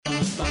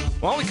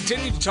Well, we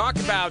continue to talk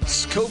about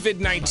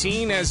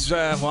COVID-19 as,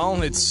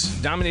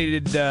 it's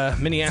dominated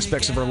many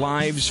aspects of our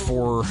lives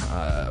for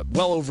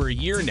well over a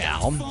year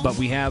now. But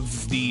we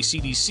have the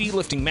CDC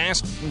lifting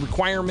mask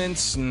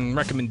requirements and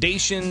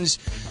recommendations.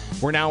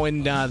 We're now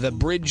in the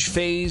bridge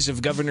phase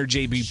of Governor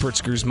J.B.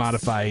 Pritzker's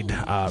modified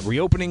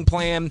reopening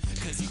plan.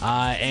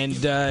 And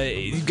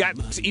you've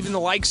got even the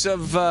likes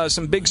of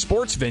some big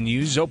sports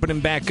venues opening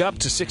back up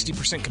to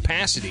 60%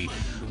 capacity,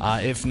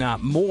 if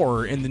not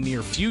more, in the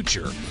near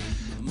future.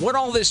 What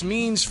all this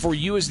means for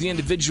you as the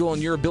individual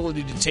and your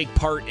ability to take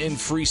part in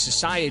free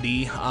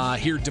society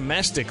here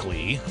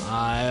domestically,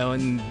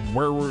 and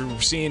where we're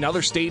seeing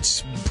other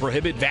states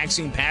prohibit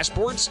vaccine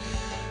passports.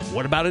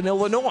 What about in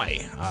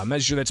Illinois? A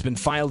measure that's been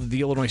filed at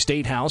the Illinois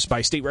State House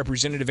by State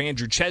Representative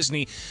Andrew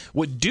Chesney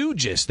would do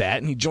just that,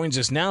 and he joins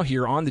us now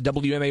here on the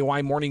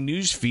WMAY Morning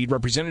News Feed.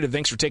 Representative,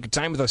 thanks for taking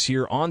time with us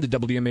here on the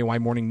WMAY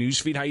Morning News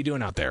Feed. How you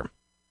doing out there?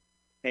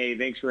 Hey,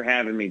 thanks for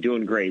having me.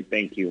 Doing great.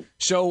 Thank you.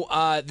 So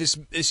this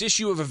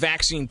issue of a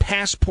vaccine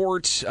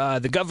passport,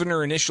 the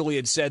governor initially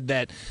had said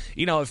that,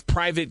 if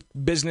private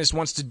business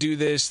wants to do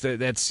this,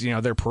 that's,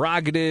 their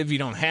prerogative. You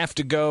don't have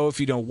to go if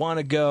you don't want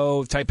to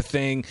go, type of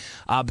thing.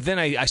 But then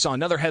I saw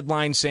another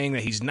headline saying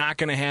that he's not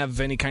going to have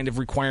any kind of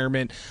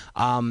requirement.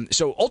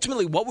 So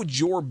ultimately, what would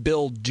your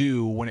bill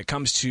do when it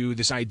comes to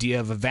this idea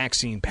of a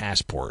vaccine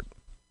passport?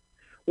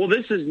 Well,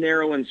 this is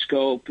narrow in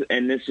scope,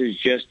 and this is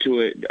just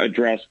to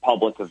address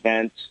public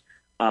events.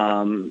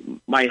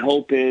 My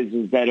hope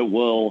is that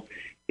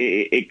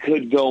it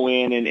could go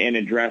in and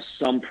address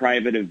some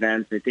private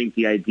events. I think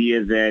the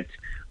idea that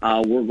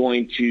we're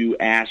going to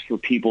ask for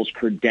people's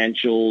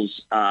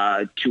credentials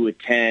to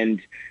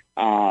attend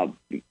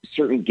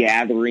certain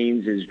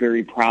gatherings is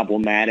very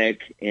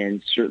problematic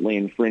and certainly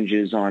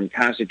infringes on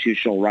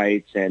constitutional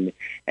rights and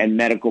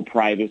medical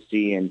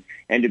privacy. And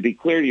to be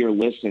clear to your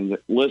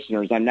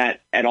listeners, I'm not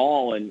at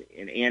all an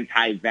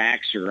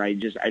anti-vaxxer.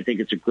 I think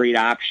it's a great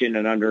option,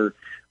 and under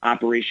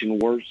Operation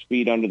Warp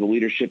Speed, under the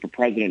leadership of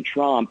President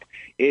Trump,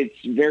 it's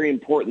very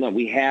important that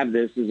we have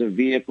this as a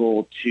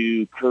vehicle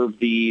to curb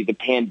the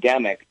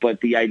pandemic.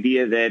 But the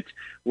idea that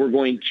we're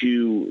going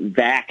to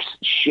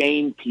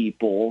shame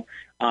people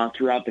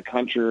throughout the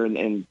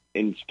country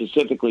and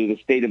specifically the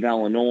state of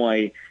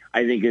Illinois,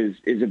 I think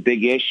is a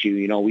big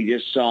issue. We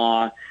just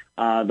saw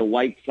the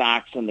White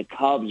Sox and the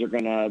Cubs are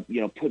going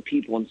to, put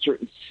people in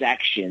certain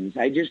sections.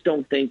 I just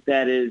don't think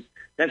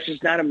that's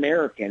just not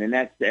American,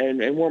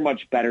 and we're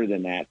much better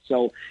than that.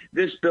 So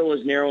this bill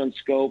is narrow in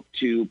scope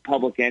to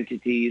public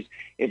entities.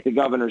 If the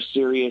governor's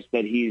serious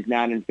that he's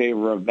not in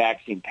favor of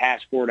vaccine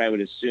passport, I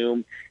would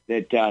assume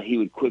that he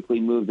would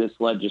quickly move this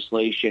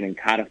legislation and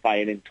codify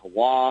it into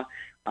law.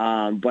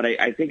 But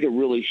I think it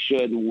really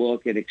should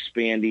look at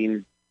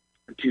expanding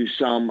to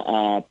some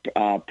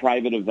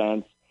private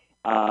events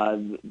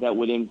that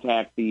would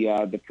impact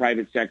the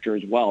private sector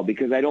as well,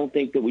 because I don't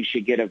think that we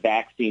should get a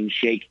vaccine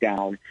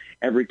shakedown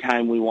every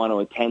time we want to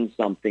attend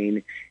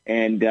something,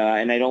 and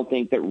I don't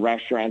think that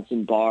restaurants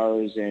and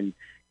bars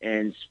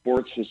and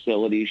sports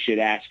facilities should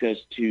ask us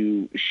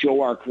to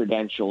show our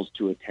credentials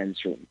to attend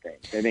certain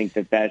things. I think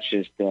that that's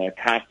just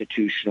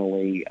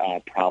constitutionally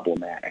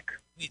problematic.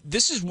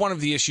 This is one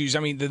of the issues. I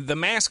mean, the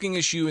masking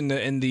issue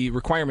and the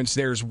requirements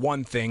there is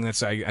one thing.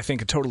 That's, I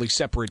think, a totally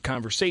separate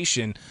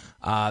conversation,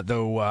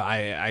 though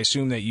I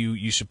assume that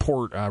you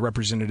support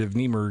Representative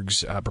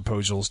Niemerg's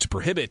proposals to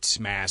prohibit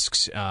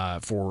masks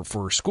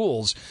for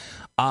schools.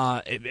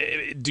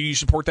 Do you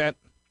support that?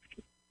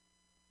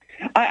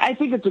 I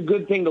think it's a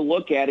good thing to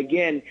look at.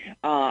 Again,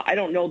 I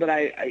don't know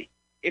that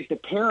if the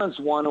parents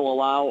want to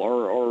allow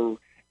or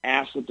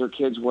ask that their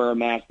kids wear a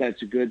mask,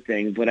 that's a good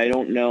thing. But I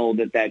don't know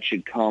that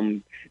should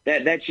come.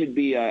 That should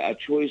be a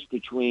choice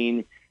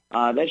between.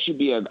 That should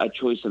be a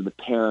choice of the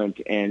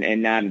parent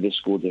and not of the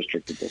school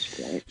district at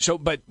this point. So,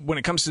 but when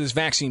it comes to this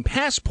vaccine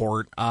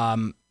passport,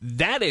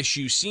 that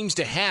issue seems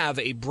to have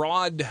a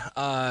broad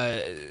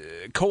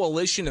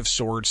coalition of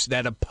sorts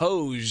that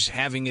oppose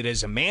having it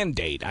as a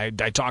mandate. I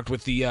talked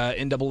with the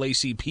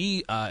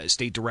NAACP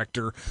state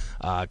director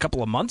a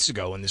couple of months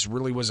ago, and this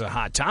really was a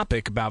hot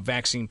topic about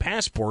vaccine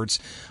passports,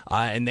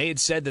 and they had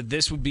said that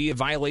this would be a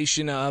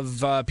violation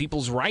of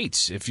people's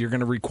rights if you're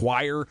going to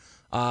require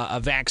a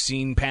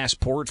vaccine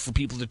passport for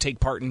people to take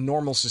part in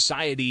normal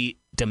society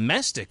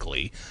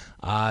domestically.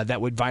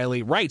 That would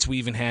violate rights. We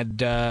even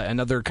had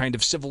another kind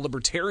of civil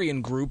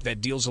libertarian group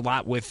that deals a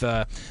lot with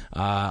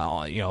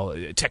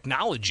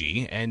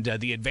technology and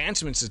the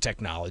advancements of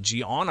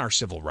technology on our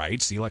civil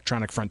rights, the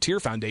Electronic Frontier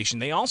Foundation.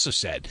 They also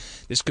said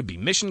this could be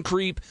mission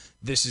creep.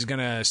 This is going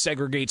to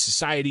segregate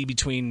society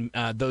between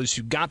those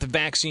who got the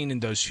vaccine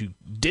and those who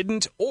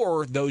didn't,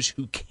 or those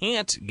who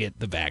can't get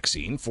the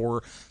vaccine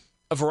for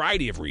a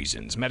variety of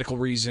reasons, medical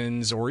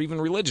reasons, or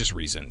even religious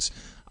reasons.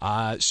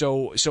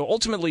 So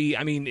ultimately,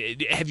 I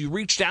mean, have you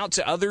reached out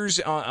to others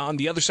on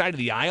the other side of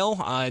the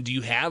aisle? Do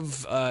you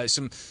have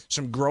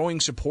some growing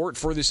support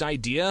for this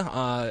idea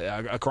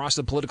across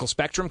the political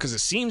spectrum? Because it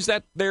seems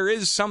that there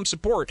is some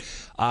support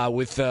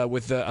with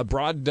a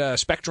broad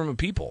spectrum of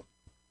people.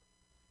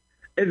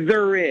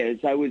 There is.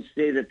 I would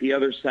say that the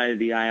other side of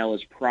the aisle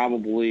is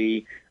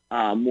probably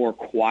more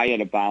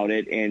quiet about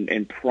it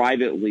and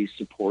privately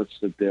supports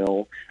the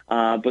bill.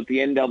 But the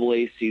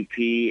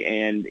NAACP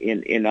and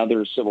in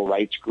other civil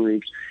rights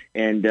groups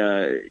and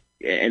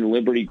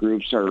liberty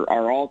groups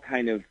are all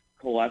kind of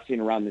coalescing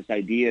around this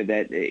idea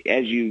that,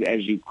 as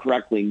you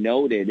correctly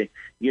noted,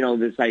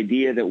 this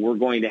idea that we're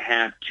going to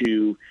have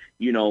to,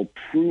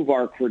 prove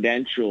our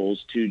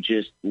credentials to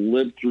just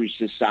live through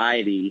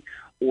society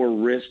or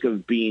risk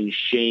of being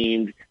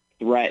shamed,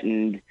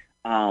 threatened,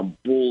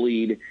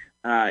 bullied,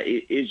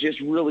 is just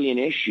really an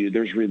issue.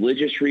 There's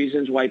religious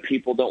reasons why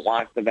people don't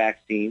want the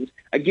vaccines.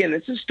 Again,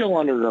 this is still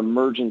under an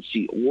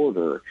emergency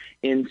order.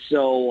 And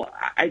so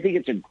I think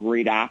it's a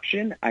great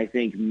option. I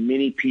think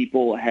many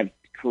people have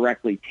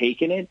correctly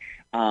taken it.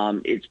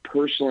 It's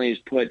personally has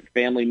put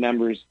family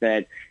members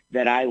that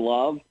I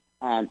love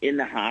in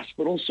the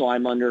hospital. So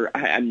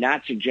I'm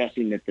not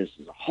suggesting that this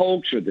is a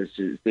hoax or this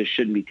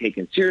shouldn't be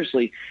taken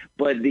seriously,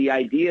 but the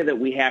idea that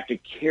we have to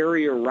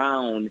carry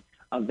around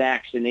a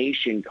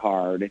vaccination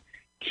card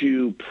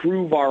to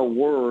prove our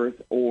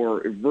worth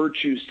or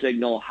virtue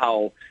signal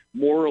how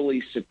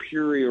morally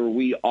superior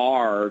we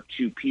are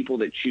to people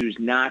that choose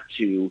not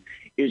to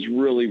is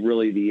really,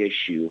 really the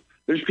issue.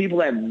 There's people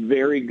that have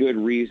very good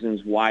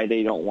reasons why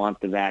they don't want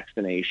the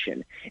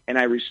vaccination, and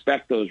I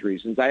respect those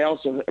reasons. I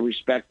also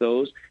respect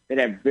those that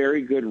have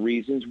very good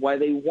reasons why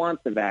they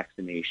want the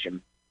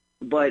vaccination.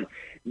 But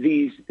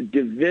these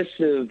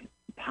divisive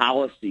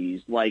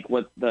policies like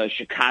what the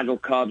Chicago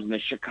Cubs and the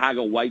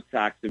Chicago White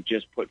Sox have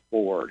just put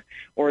forward,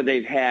 or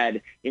they've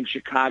had in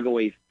Chicago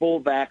a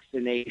full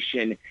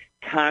vaccination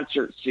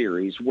concert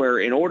series where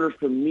in order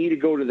for me to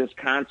go to this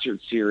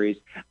concert series,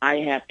 I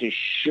have to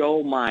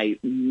show my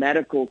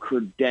medical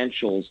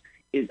credentials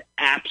is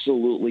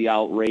absolutely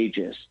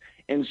outrageous.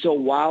 And so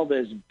while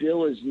this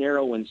bill is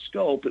narrow in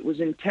scope, it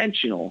was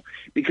intentional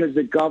because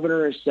the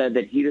governor has said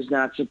that he does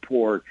not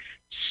support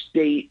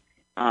state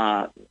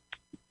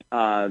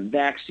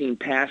vaccine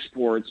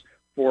passports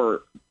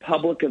for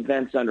public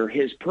events under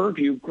his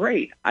purview.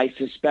 Great. I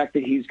suspect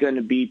that he's going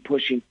to be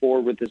pushing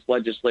forward with this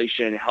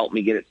legislation and help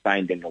me get it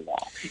signed into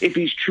law if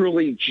he's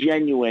truly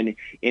genuine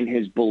in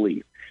his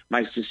belief.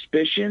 My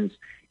suspicions,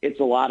 it's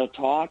a lot of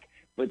talk,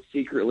 but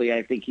secretly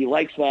I think he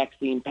likes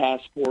vaccine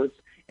passports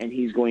and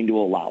he's going to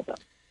allow them.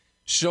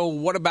 So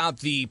what about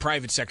the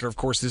private sector? Of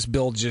course, this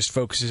bill just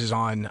focuses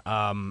on,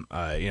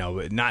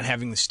 not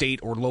having the state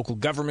or local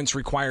governments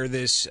require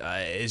this.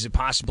 Is it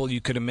possible you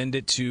could amend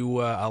it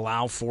to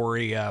allow for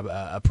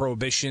a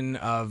prohibition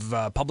of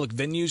public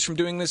venues from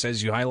doing this,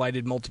 as you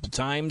highlighted multiple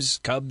times,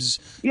 Cubs?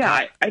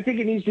 Yeah, I think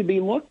it needs to be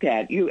looked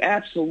at.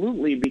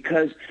 Absolutely,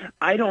 because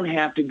I don't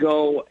have to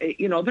go,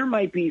 there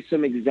might be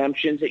some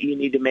exemptions that you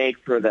need to make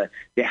for the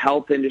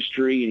health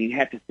industry, and you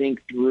have to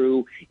think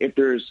through if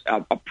there's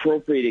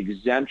appropriate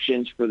exemptions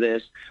for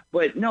this.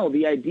 But no,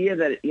 the idea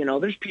that,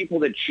 there's people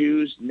that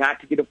choose not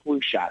to get a flu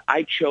shot.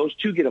 I chose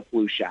to get a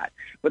flu shot.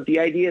 But the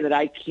idea that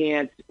I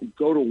can't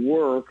go to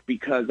work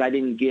because I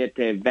didn't get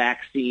a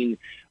vaccine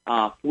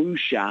flu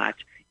shot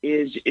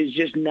is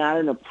just not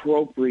an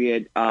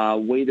appropriate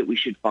way that we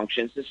should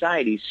function in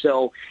society.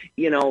 So,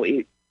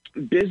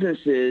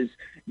 businesses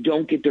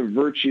don't get to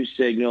virtue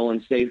signal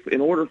and say,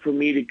 in order for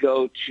me to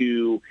go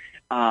to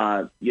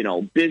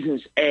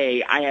business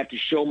A, I have to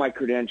show my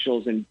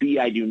credentials, and B,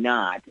 I do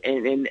not.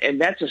 And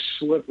that's a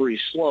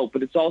slippery slope,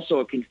 but it's also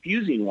a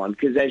confusing one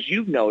because, as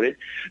you've noted,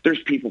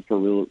 there's people for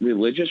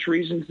religious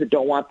reasons that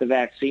don't want the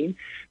vaccine.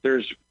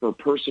 There's for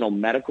personal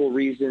medical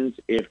reasons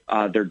if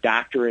their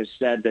doctor has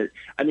said that.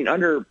 I mean,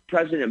 under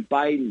President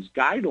Biden's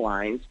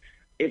guidelines,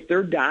 if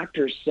their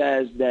doctor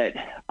says that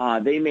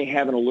they may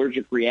have an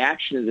allergic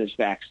reaction to this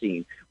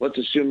vaccine, let's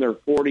assume they're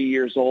 40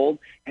 years old,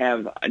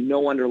 have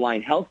no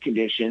underlying health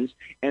conditions,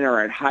 and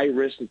are at high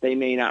risk that they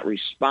may not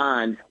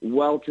respond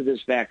well to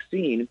this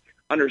vaccine,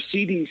 under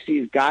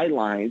CDC's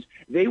guidelines,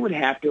 they would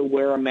have to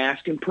wear a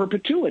mask in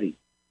perpetuity.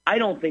 I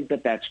don't think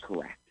that that's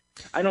correct.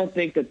 I don't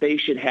think that they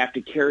should have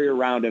to carry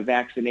around a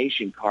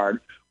vaccination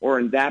card, or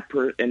in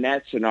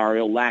that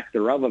scenario, lack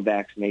thereof a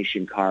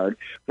vaccination card,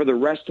 for the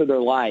rest of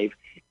their life,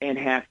 and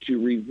have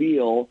to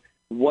reveal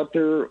what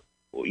their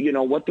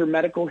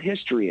medical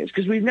history is,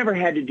 because we've never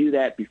had to do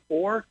that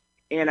before,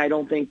 and I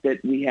don't think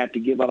that we have to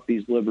give up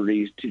these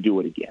liberties to do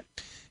it again.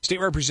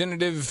 State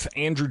Representative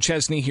Andrew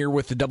Chesney here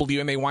with the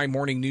WMAY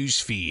Morning News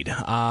Feed.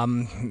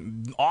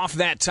 Off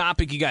that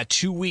topic, you got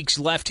 2 weeks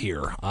left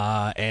here,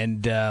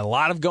 and a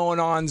lot of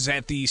going-ons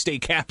at the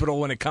state capitol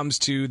when it comes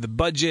to the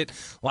budget,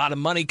 a lot of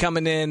money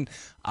coming in.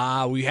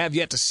 We have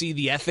yet to see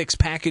the ethics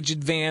package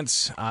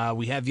advance.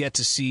 We have yet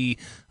to see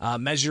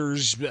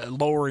measures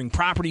lowering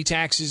property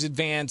taxes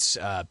advance.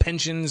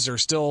 Pensions are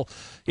still,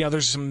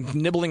 there's some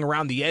nibbling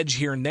around the edge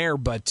here and there,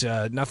 but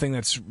nothing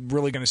that's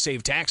really going to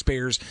save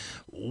taxpayers.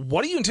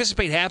 What do you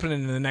anticipate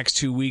happening in the next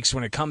 2 weeks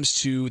when it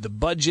comes to the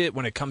budget,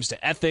 when it comes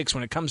to ethics,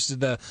 when it comes to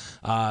the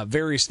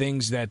various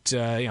things that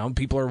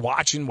people are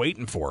watching,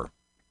 waiting for?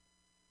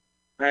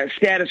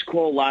 Status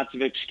quo, lots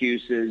of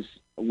excuses,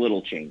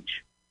 little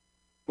change.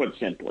 put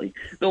simply.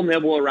 They'll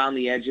nibble around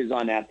the edges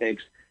on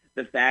ethics.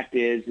 The fact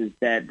is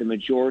that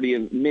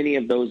many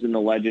of those in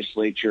the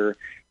legislature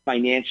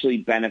financially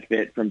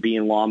benefit from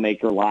being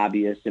lawmaker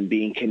lobbyists and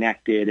being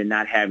connected and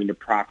not having to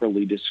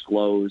properly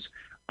disclose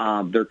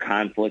their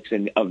conflicts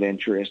of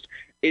interest.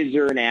 Is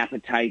there an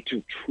appetite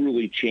to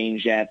truly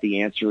change that?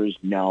 The answer is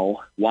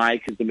no. Why?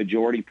 Because the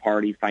majority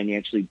party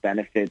financially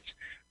benefits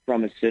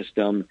from a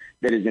system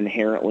that is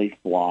inherently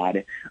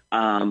flawed.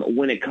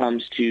 When it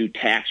comes to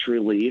tax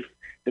relief,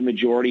 the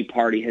majority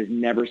party has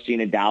never seen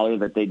a dollar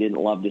that they didn't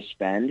love to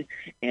spend,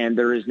 and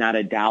there is not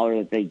a dollar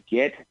that they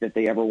get that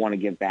they ever want to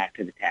give back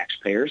to the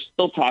taxpayers.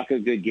 They'll talk a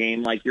good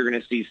game, like you're going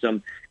to see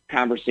some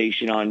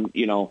conversation on,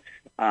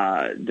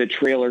 the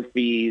trailer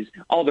fees.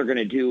 All they're going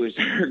to do is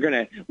they're going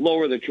to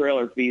lower the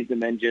trailer fees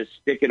and then just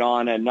stick it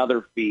on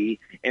another fee,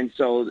 and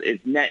so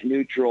it's net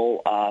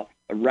neutral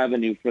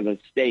revenue for the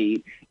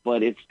state,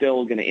 but it's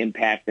still going to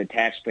impact the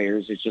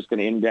taxpayers. It's just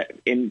going to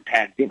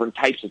impact different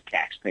types of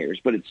taxpayers,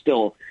 but it's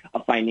still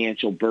a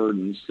financial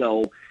burden.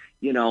 So,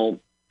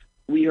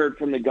 we heard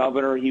from the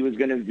governor he was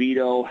going to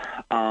veto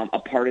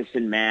a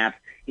partisan map.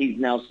 He's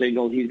now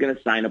signaled he's going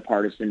to sign a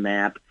partisan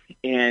map,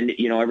 and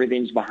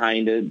everything's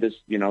behind it. This,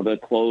 the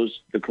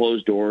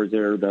closed doors,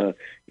 or the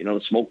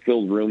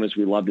smoke-filled room, as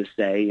we love to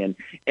say, and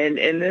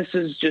this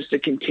is just a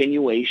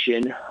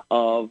continuation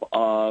of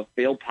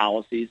failed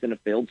policies and a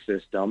failed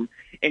system.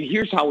 And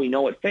here's how we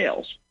know it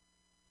fails: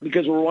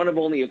 because we're one of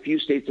only a few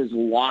states that's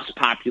lost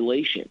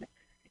population.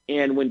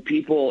 And when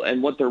people,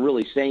 and what they're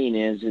really saying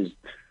is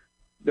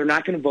they're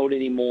not going to vote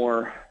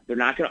anymore. They're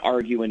not going to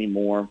argue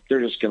anymore.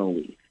 They're just going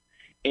to leave.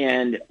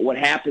 And what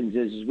happens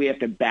is we have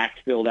to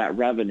backfill that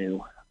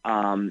revenue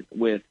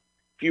with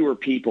fewer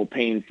people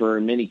paying for,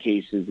 in many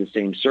cases, the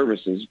same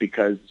services,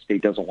 because the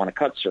state doesn't want to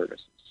cut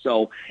services.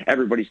 So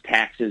everybody's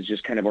taxes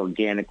just kind of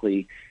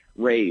organically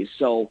raise.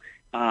 So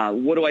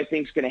what do I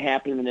think is going to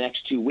happen in the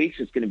next 2 weeks?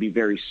 It's going to be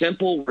very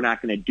simple. We're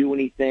not going to do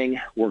anything.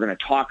 We're going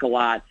to talk a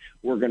lot.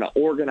 We're going to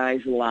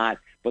organize a lot.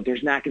 But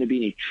there's not going to be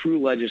any true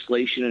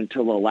legislation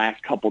until the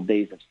last couple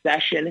days of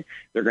session.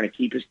 They're going to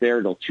keep us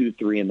there till 2,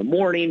 3 in the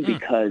morning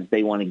because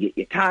they want to get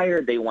you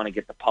tired. They want to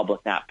get the public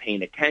not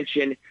paying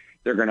attention.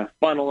 They're going to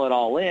funnel it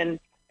all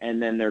in,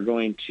 and then they're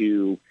going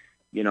to,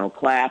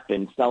 clap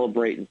and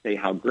celebrate and say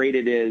how great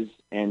it is.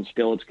 And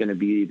still, it's going to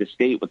be the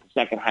state with the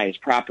second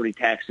highest property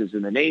taxes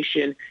in the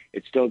nation.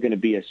 It's still going to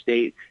be a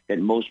state that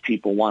most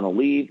people want to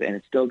leave, and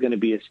it's still going to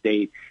be a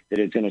state that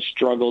is going to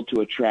struggle to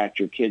attract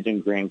your kids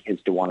and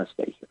grandkids to want to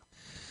stay here.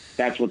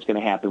 That's what's going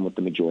to happen with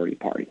the majority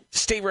party.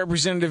 State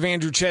Representative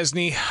Andrew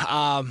Chesney,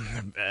 a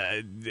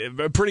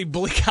pretty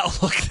bleak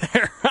outlook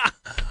there.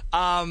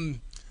 I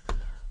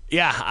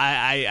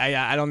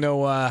don't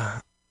know.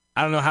 I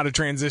don't know how to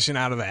transition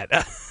out of that.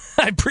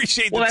 I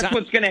appreciate. Well, that's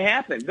what's going to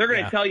happen. They're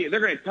going to tell you. They're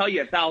going to tell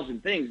you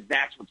 1,000 things.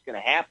 That's what's going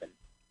to happen.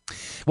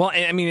 Well,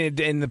 I mean,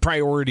 and the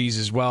priorities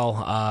as well.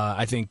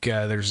 I think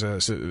there's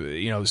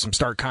some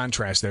stark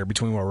contrast there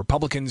between what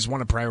Republicans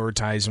want to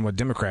prioritize and what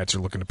Democrats are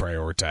looking to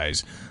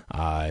prioritize,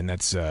 and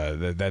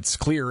that's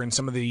clear in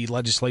some of the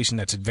legislation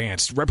that's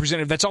advanced.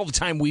 Representative, that's all the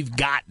time we've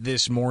got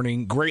this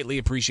morning. Greatly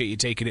appreciate you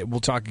taking it. We'll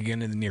talk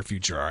again in the near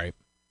future. All right.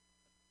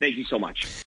 Thank you so much.